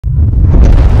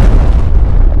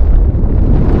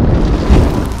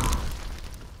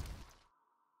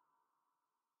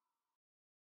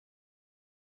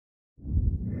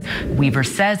Weaver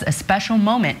says a special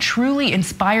moment truly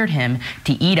inspired him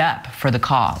to eat up for the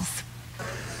cause.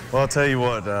 Well, I'll tell you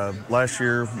what, last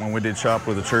year when we did Shop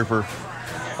with a Trooper,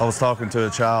 I was talking to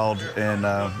a child, and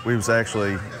we was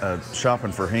actually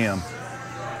shopping for him.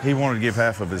 He wanted to give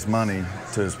half of his money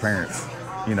to his parents,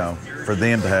 you know, for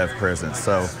them to have presents.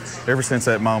 So ever since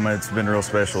that moment, it's been real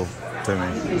special to me.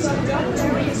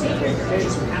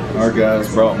 Our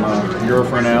guys brought my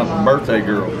girlfriend out, birthday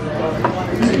girl.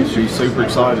 She's super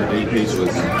excited to eat pizza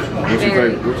with me. What's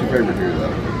your favorite here,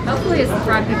 though? Hopefully it's the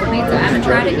fried pickle pizza. I haven't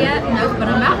tried it yet, no, but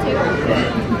I'm about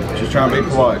to. She's trying to be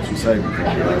polite. She's saving me.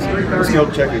 Let's go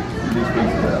check these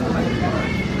pizzas out.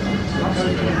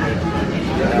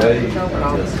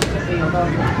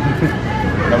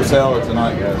 No salad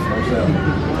tonight, guys. No salad.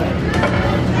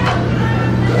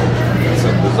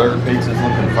 Some dessert pizzas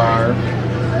looking fire.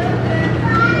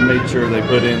 I made sure they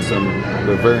put in some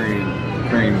Bavarian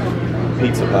cream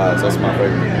pizza pies. That's my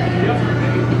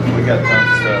favorite. We got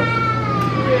tons of stuff.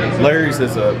 Larry's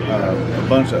is a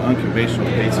bunch of unconventional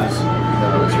pizzas,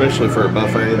 especially for a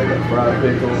buffet. They got fried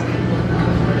pickle. We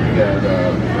got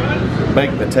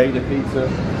baked potato pizza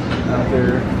out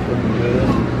there, looking good.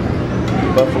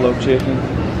 Buffalo chicken.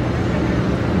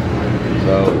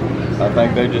 So I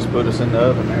think they just put us in the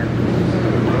oven there.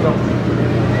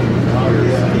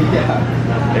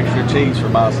 Yeah. Extra cheese for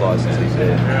my slices, he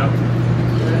said.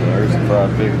 There's the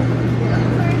fried pickle.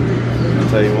 I'll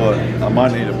tell you what, I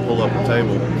might need to pull up a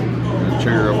table and a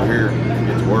chair over here and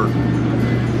get to work.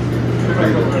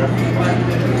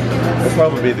 It'll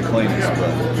probably be the cleanest,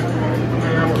 but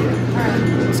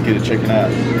let's get a chicken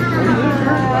out.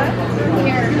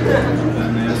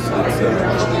 And this, it's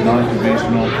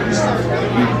non-conventional,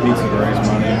 eat pizza to raise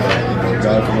money, but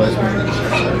God bless me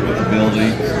with the ability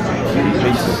to eat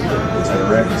pizza at a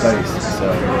rapid pace. So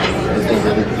that's what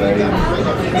we're here today.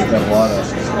 We've got a lot of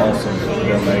awesome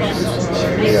donations.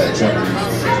 We got companies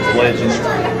pledging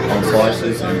on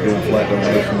slices and doing flat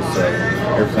donations, so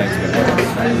everything's been helpful.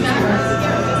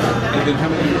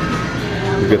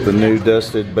 We've got the new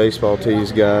dusted baseball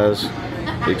tees, guys.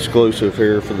 Exclusive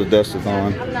here for the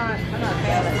DUST-A-THON.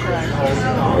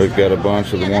 We've got a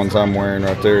bunch of the ones I'm wearing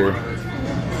right there.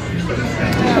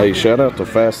 Hey, shout out to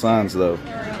Fast Signs though.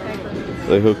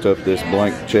 They hooked up this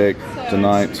blank check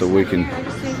tonight so we can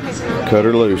cut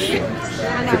her loose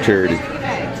for charity.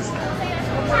 It's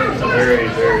a very,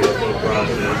 very slow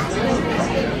process.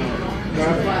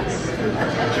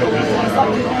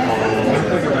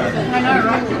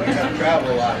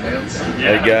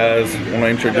 Hey guys, I want to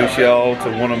introduce y'all to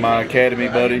one of my Academy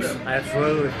buddies.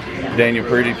 Absolutely. Daniel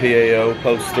Pretty, PAO,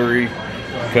 Post 3.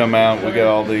 Come out, we got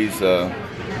all these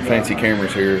fancy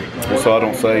cameras here, so I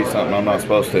don't say something I'm not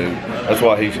supposed to. That's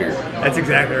why he's here. That's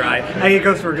exactly right. Hey, it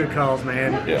goes for a good cause,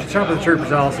 man. Yeah. Shop with the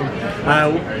Trooper's awesome.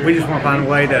 We just want to find a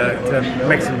way to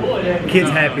make some kids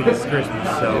happy this Christmas.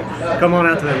 So come on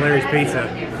out to Larry's Pizza.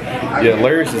 Yeah,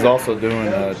 Larry's is also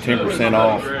doing 10%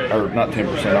 off, or not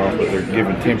 10% off, but they're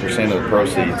giving 10% of the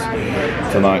proceeds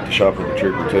tonight to Shop with the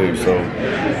Trooper too. So,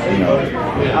 you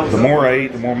know, the more I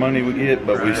eat, the more money we get,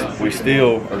 but we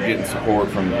still are getting support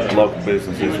from local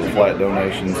businesses with flat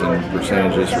donations and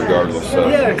percentages regardless. So.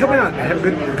 Yeah, come out, have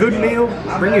a good meal,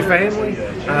 bring your family.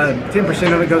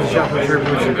 10% of it goes to Shop with the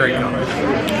Trooper, which is a great cause.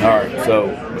 All right, so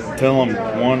tell them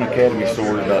one Academy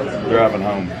story about driving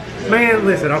home. Man,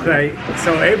 listen, okay,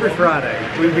 so every Friday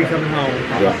we'd be coming home,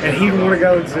 and he'd want to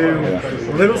go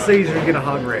to Little Caesar and get a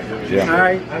hot red. Yeah. All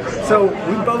right, so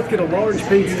we both get a large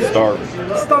pizza.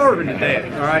 Starving to death.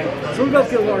 All right, so we both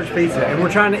get a large pizza, and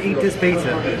we're trying to eat this pizza.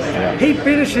 Yeah. He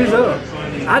finishes up.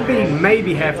 I'd be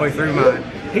maybe halfway through mine.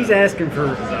 He's asking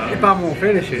for if I'm gonna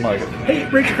finish it. He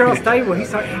reached across the table.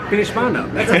 He's like, "Finish mine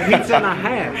up." That's a pizza and a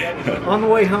half on the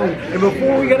way home. And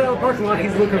before we get out of the parking lot,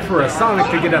 he's looking for a Sonic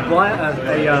to get a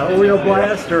Oreo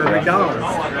Blast or a McDonald's.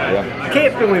 Yeah.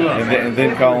 Can't fill him up. And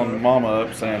then calling Mama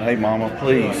up saying, "Hey, Mama,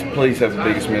 please have the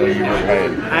biggest meal you've ever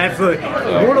had." Absolutely.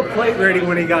 Want a plate ready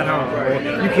when he got home.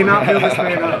 You cannot fill this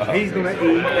man up. He's gonna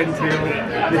eat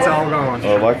until it's all gone.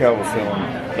 Like I was telling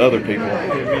other people,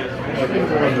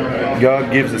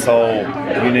 God gives us all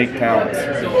unique talents.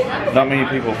 Not many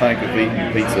people think of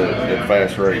eating pizza at a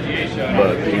fast rate,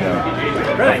 but you know,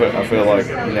 I feel like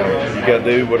you gotta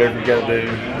do whatever you gotta do.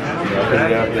 Put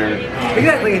it out there.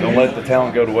 Exactly. Don't let the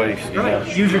talent go to waste. You know?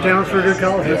 Use your talents for a good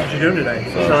cause. That's what you're doing today.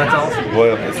 So that's awesome.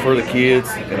 Well, it's for the kids,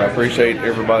 and I appreciate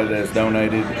everybody that has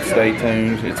donated. Stay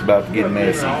tuned. It's about to get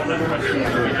messy.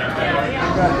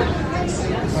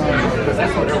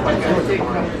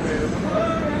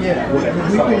 Yeah.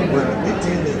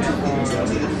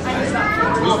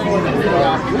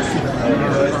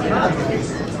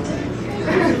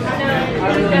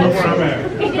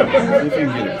 if you can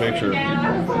get a picture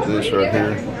of this right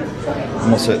here. I'm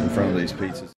gonna sit in front of these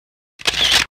pizzas.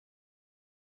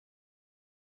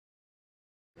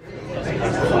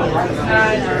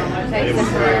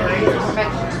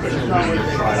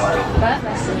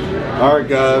 All right,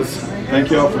 guys. Thank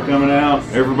y'all for coming out,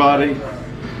 everybody.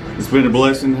 It's been a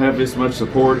blessing to have this much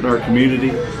support in our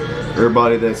community.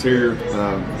 Everybody that's here,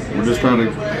 we're just trying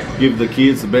to give the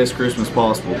kids the best Christmas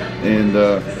possible. And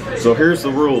so here's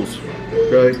the rules,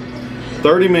 okay?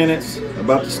 30 minutes,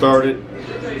 about to start it.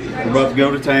 We're about to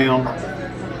go to town.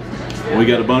 We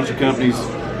got a bunch of companies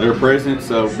that are present,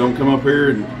 so don't come up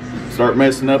here and start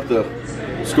messing up the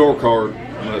scorecard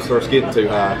when it starts getting too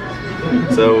high.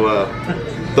 So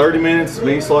 30 minutes, as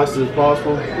many slices as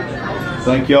possible.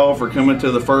 Thank y'all for coming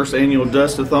to the first annual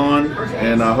DUST-A-THON,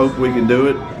 and I hope we can do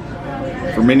it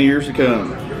for many years to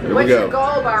come. Here we go. What's your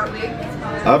goal, Bartley?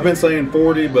 I've been saying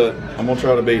 40, but I'm gonna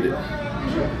try to beat it.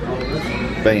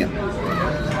 Bam.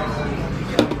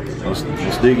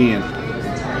 Let's dig in.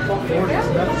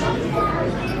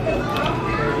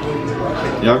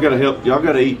 Y'all gotta help. Y'all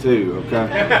gotta eat too, okay?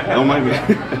 Don't make me.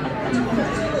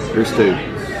 There's two.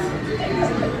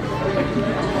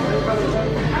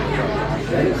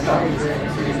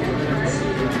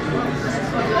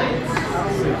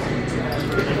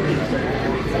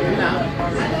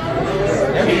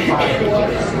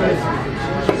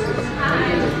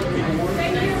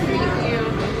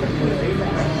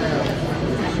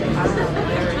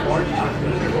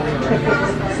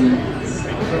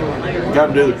 Got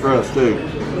to do the crust too.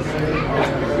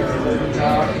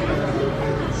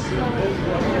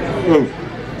 Ooh.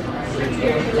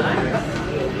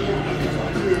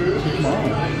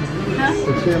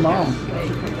 It's your mom.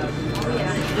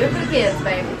 Do it for the kids,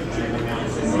 baby.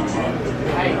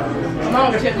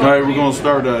 Alright, we're going to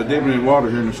start dipping in water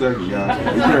here in a second, guys. Be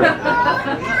careful.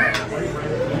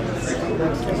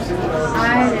 I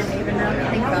didn't even know to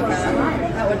think about that.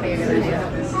 That would be a good idea.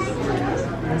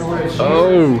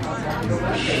 Oh.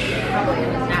 Probably in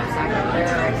his knapsack over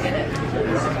there. I get it.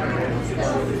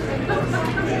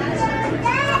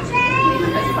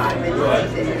 That's 5 minutes.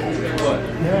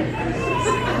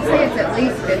 I'd say it's at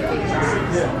least 50.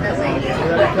 At least.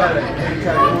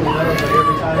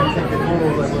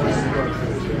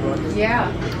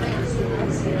 Yeah.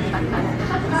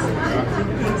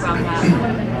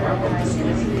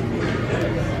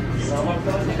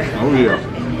 Oh yeah.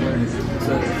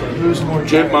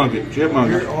 Chipmunk it.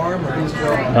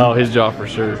 Oh, his jaw for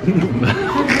sure.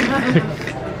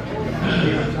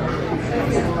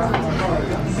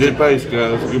 Good pace,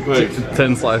 guys. Good pace.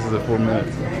 10 slices at 4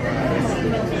 minutes.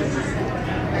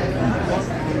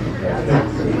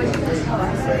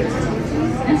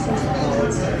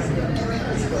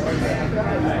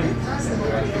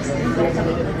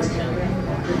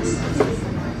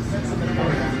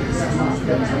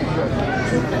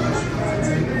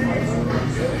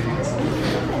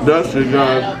 Dusted,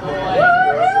 guys.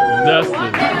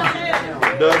 Dusted.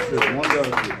 Dusted. One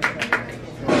dusted.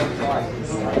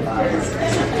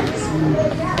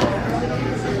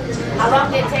 How long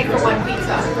did it take for one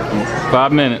pizza?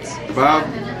 5 minutes. 5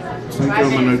 Cinco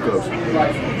minutos.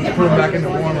 Put them back in the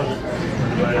warmer.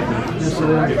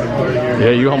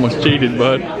 Yeah, you almost cheated,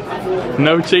 bud.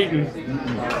 No cheating.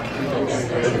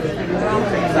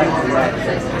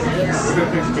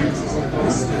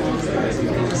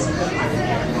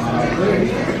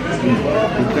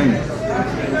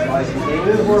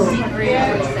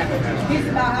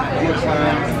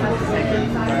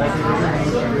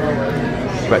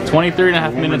 About 23 and a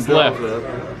half minutes left.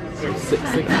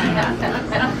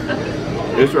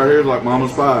 This right here is like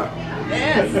Mama's pie.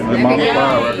 Yes. Like Mama's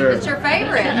pie right there. It's your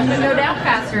favorite. You can go down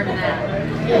faster than that.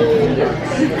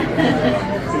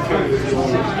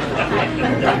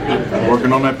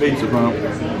 Working on that pizza pump.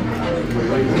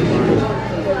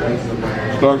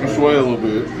 Starting to sway a little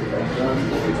bit.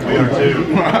 We are too.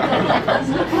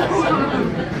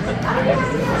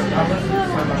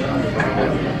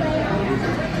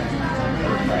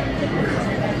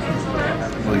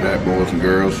 Look at that, boys and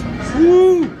girls.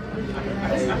 Woo!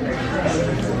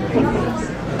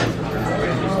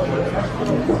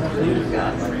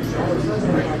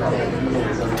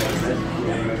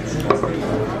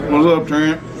 What's up,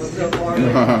 Trent?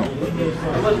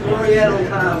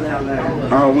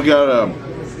 Oh, we got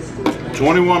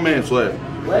 21 minutes left.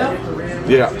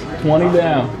 Yeah. 20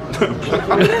 down.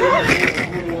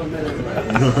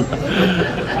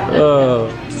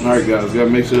 Alright guys, gotta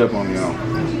mix it up on y'all.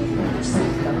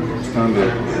 It's time to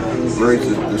raise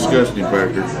the disgusting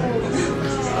factor.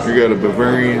 You got a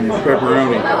Bavarian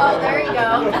pepperoni. Oh, there you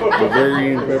go.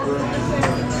 Bavarian pepperoni.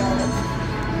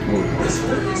 A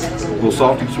little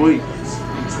salty sweet.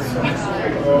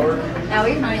 No,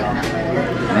 he's not even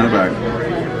that In the back.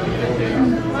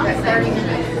 That's 30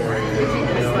 minutes.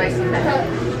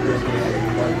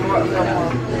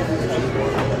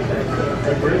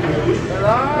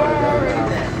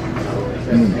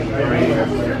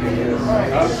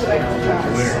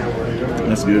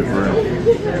 That's good for him.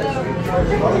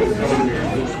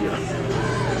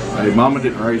 Hey, Mama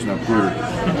didn't raise no quitter.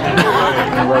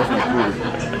 Didn't raise no quitter.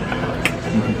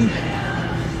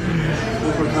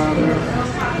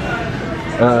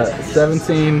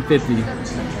 1750.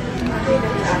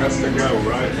 That's the go,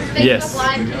 right? Yes.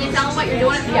 Can you tell them what you're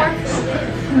doing it for?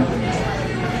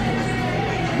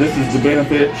 This is the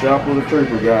benefit shop with a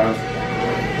trooper, guys.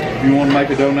 If you want to make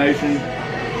a donation,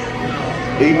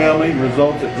 email me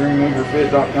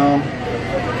results@dreamweaverfit.com.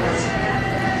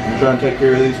 I'm trying to take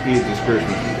care of these kids this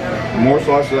Christmas. The more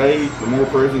slices they eat, the more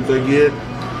presents they get.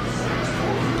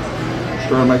 Just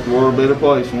trying to make the world a better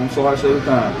place, one slice at a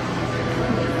time.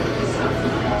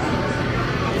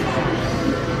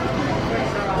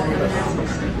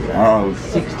 Oh,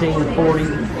 16:40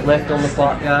 left on the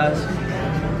clock, guys.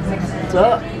 What's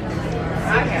up?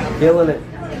 Killing it.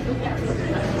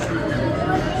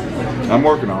 I'm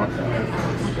working on it.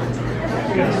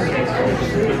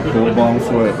 Full blown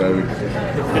sweat, baby.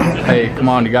 Hey, come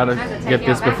on, you gotta get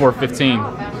this before 15.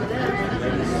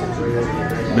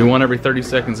 We won every 30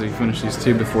 seconds if you finish these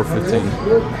 2 before 15.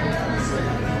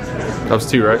 That was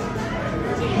 2, right?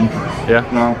 Yeah?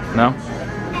 No, No?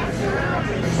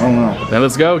 I don't know. Then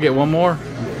let's go, get one more.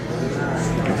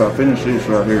 If I finish this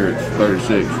right here, it's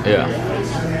 36. Yeah.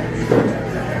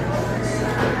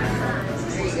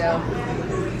 There you go.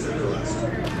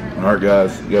 All right,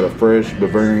 guys, got a fresh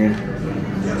Bavarian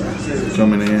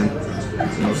coming in.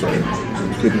 Let's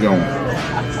keep it going.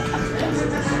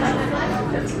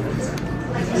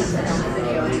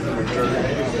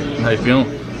 How you feeling?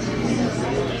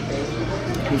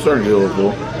 I'm starting to get a little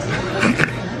full.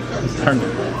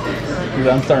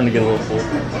 I'm starting to get a little full.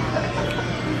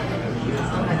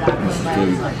 This is 2.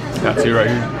 Got 2 right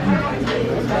here.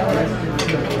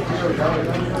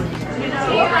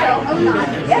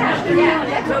 Yeah,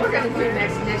 that's what we're gonna do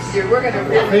next year. We're gonna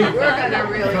really.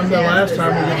 From the last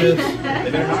time we did this,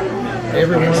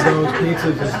 every one of those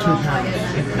pizzas is 2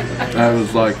 pounds. That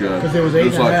was like it was it 8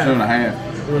 was and a like half.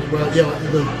 2.5. It was, well, yeah,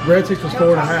 the breadsticks was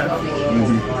 4.5.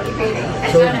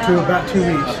 So it was about 2 each.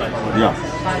 Yeah.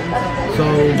 So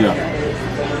Yeah.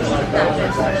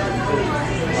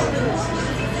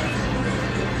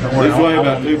 These weigh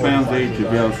about 2 pounds each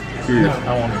if y'all was curious.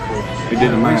 It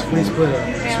did the math. we split a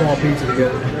small pizza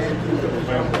together.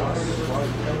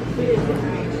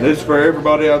 This is for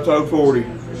everybody outside 40. I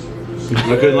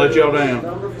couldn't let y'all down. I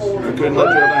couldn't let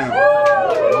y'all down.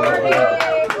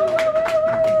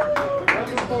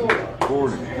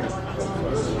 40.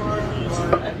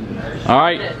 All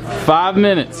right, 5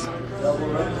 minutes.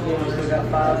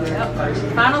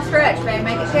 Final stretch, babe.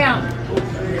 Make it count.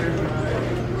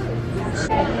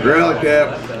 Rally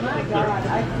cap.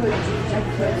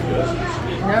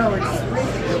 No, it's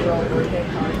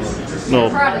No.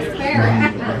 proud of spare.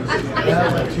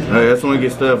 Hey, that's when we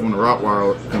get stuff when the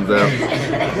Rottweiler comes out.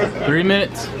 3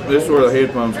 minutes. This is where the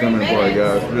headphones come into play,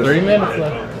 guys. 3 minutes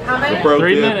left. How The many? pro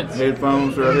 3 tip minutes.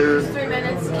 headphones right here. 3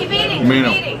 minutes. Keep eating.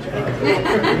 Minimum. Keep eating.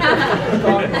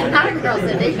 Not a girl,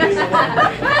 Cindy.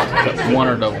 1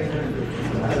 or double. 2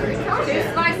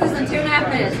 slices in 2.5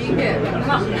 minutes. You can do it. Come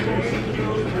on.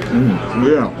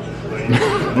 Yeah.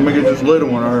 Let me get this little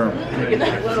one right here.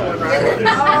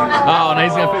 Oh, now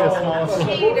he's gonna pick the smallest one.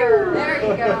 Cheater. There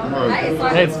you go. Hey,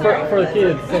 slice Hey, it's for the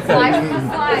kids. Slice is a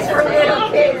slice. For little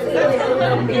kids.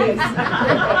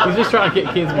 He's just trying to get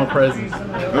kids more presents.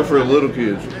 That's for the little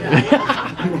kids.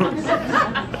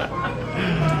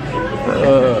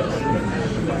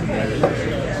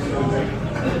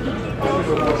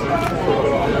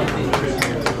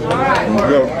 Let's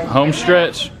go. Home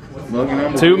stretch. Lucky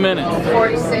number 2 minutes.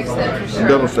 46 then for sure.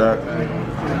 Double stack.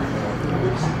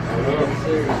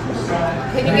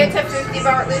 Can you get to 50,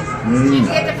 Bartley? Can you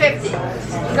get to 50?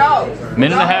 Go.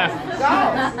 Minute and a half. Go.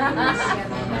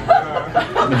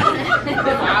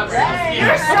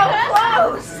 You're so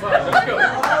close.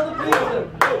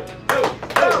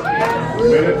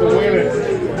 Minute to win it.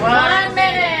 1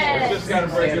 minute. Just gotta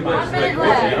break it. 1 minute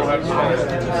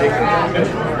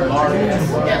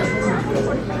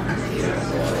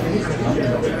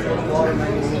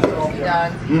You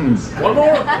done? One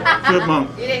more. Chipmunk.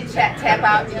 You didn't tap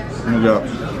out yet? Here we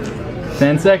go.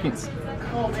 10 seconds.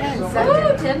 10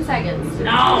 seconds. 10 seconds.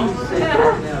 No.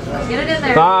 Get it in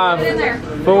there. 5, Get it in there.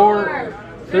 4,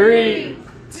 3,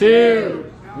 2,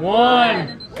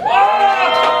 1.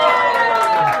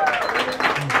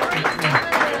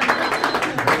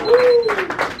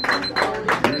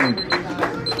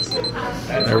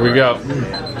 There we go.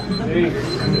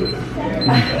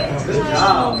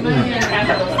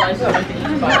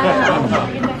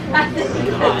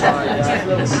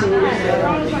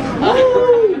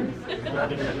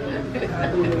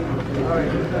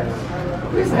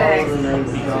 Who's next?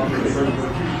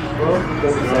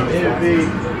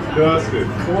 Dusted.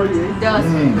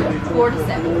 Dustin. 4 to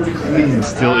 7.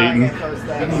 Still eating.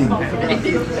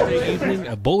 That evening,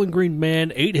 a Bowling Green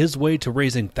man ate his way to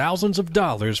raising thousands of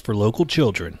dollars for local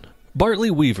children.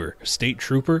 Bartley Weaver, state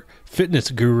trooper,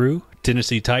 fitness guru,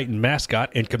 Tennessee Titan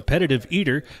mascot, and competitive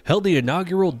eater, held the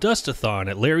inaugural Dust-A-THON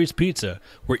at Larry's Pizza,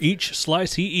 where each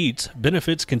slice he eats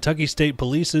benefits Kentucky State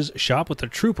Police's Shop with a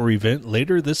Trooper event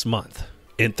later this month.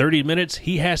 In 30 minutes,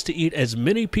 he has to eat as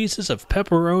many pieces of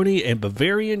pepperoni and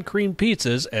Bavarian cream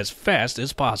pizzas as fast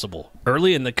as possible.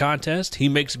 Early in the contest, he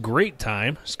makes great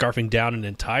time, scarfing down an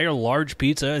entire large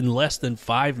pizza in less than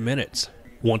 5 minutes.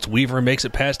 Once Weaver makes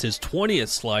it past his 20th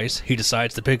slice, he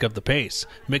decides to pick up the pace,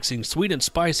 mixing sweet and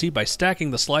spicy by stacking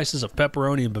the slices of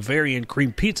pepperoni and Bavarian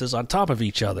cream pizzas on top of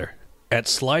each other. At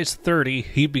slice 30,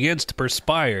 he begins to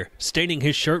perspire, staining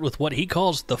his shirt with what he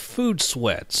calls the food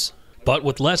sweats. But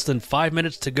with less than 5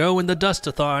 minutes to go in the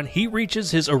Dust-A-THON, he reaches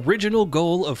his original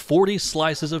goal of 40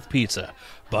 slices of pizza.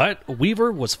 But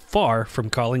Weaver was far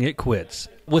from calling it quits.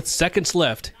 With seconds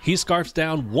left, he scarfs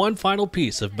down one final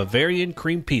piece of Bavarian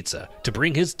cream pizza to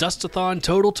bring his Dust-A-THON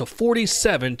total to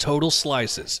 47 total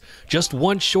slices, just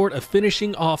one short of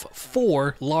finishing off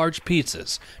 4 large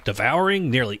pizzas,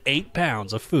 devouring nearly 8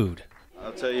 pounds of food.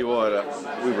 I'll tell you what,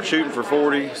 we were shooting for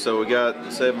 40, so we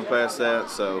got 7 past that,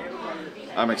 so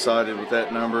I'm excited with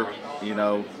that number. You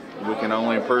know, we can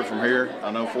only improve from here.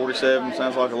 I know 47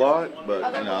 sounds like a lot,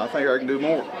 but you know, I think I can do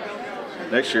more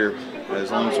next year, as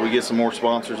long as we get some more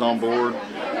sponsors on board,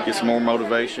 get some more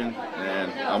motivation,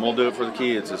 and I'm gonna do it for the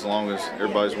kids as long as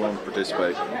everybody's willing to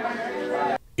participate.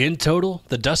 In total,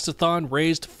 the Dust-A-THON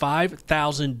raised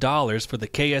 $5,000 for the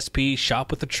KSP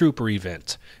Shop with a Trooper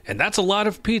event. And that's a lot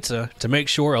of pizza to make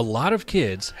sure a lot of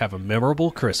kids have a memorable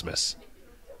Christmas.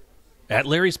 At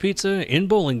Larry's Pizza in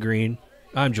Bowling Green,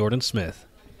 I'm Jordan Smith.